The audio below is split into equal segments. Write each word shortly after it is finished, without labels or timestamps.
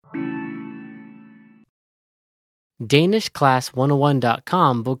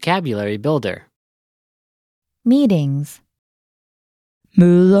DanishClass101.com Vocabulary Builder. Meetings.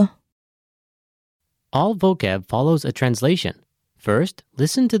 Møder. All vocab follows a translation. First,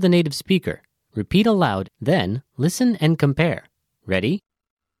 listen to the native speaker. Repeat aloud, then listen and compare. Ready?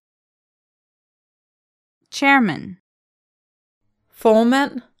 Chairman.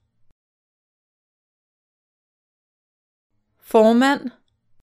 Formand. Formand.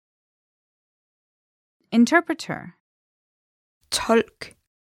 Interpreter. Tolk.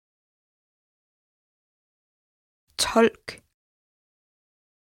 Tolk.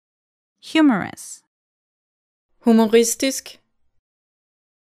 Humorous. Humoristisk.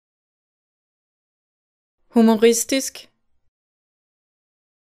 Humoristisk.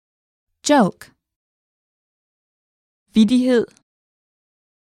 Joke. Vittighed.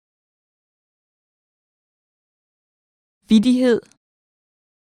 Vittighed.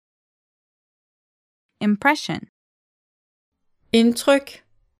 Impression. Indtryk.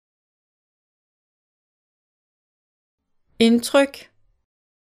 Indtryk.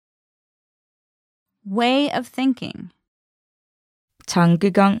 Way of thinking.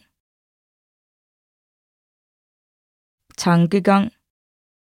 Tankegang. Tankegang.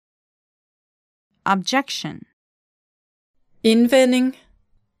 Objection. Indvending.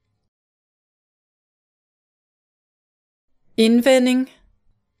 Indvending.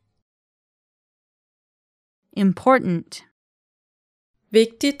 Important.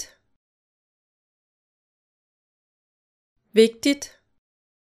 Vigtigt. Vigtigt.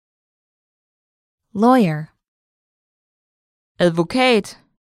 Lawyer. Advokat.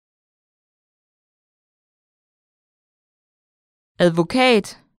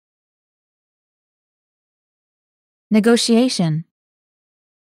 Advokat. Negotiation.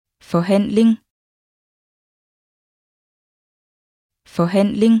 Forhandling.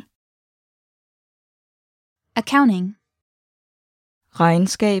 Forhandling. Accounting.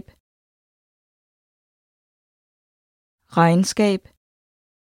 Regnskab. Regnskab.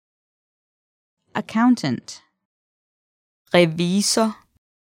 Accountant. Revisor.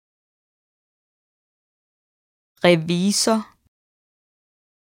 Revisor.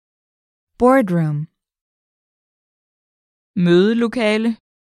 Boardroom. Mødelokale.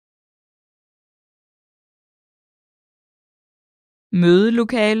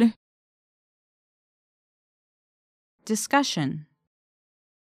 Mødelokale. Discussion.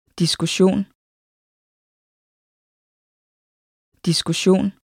 Diskussion.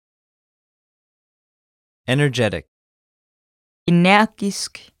 Diskussion. Energetic.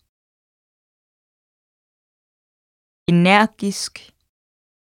 Energisk. Energisk.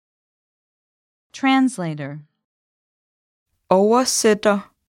 Translator. Oversætter.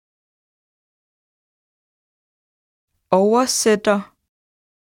 Oversætter.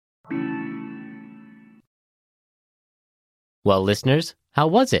 Well, listeners, how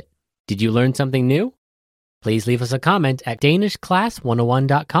was it? Did you learn something new? Please leave us a comment at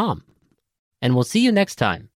DanishClass101.com. And we'll see you next time.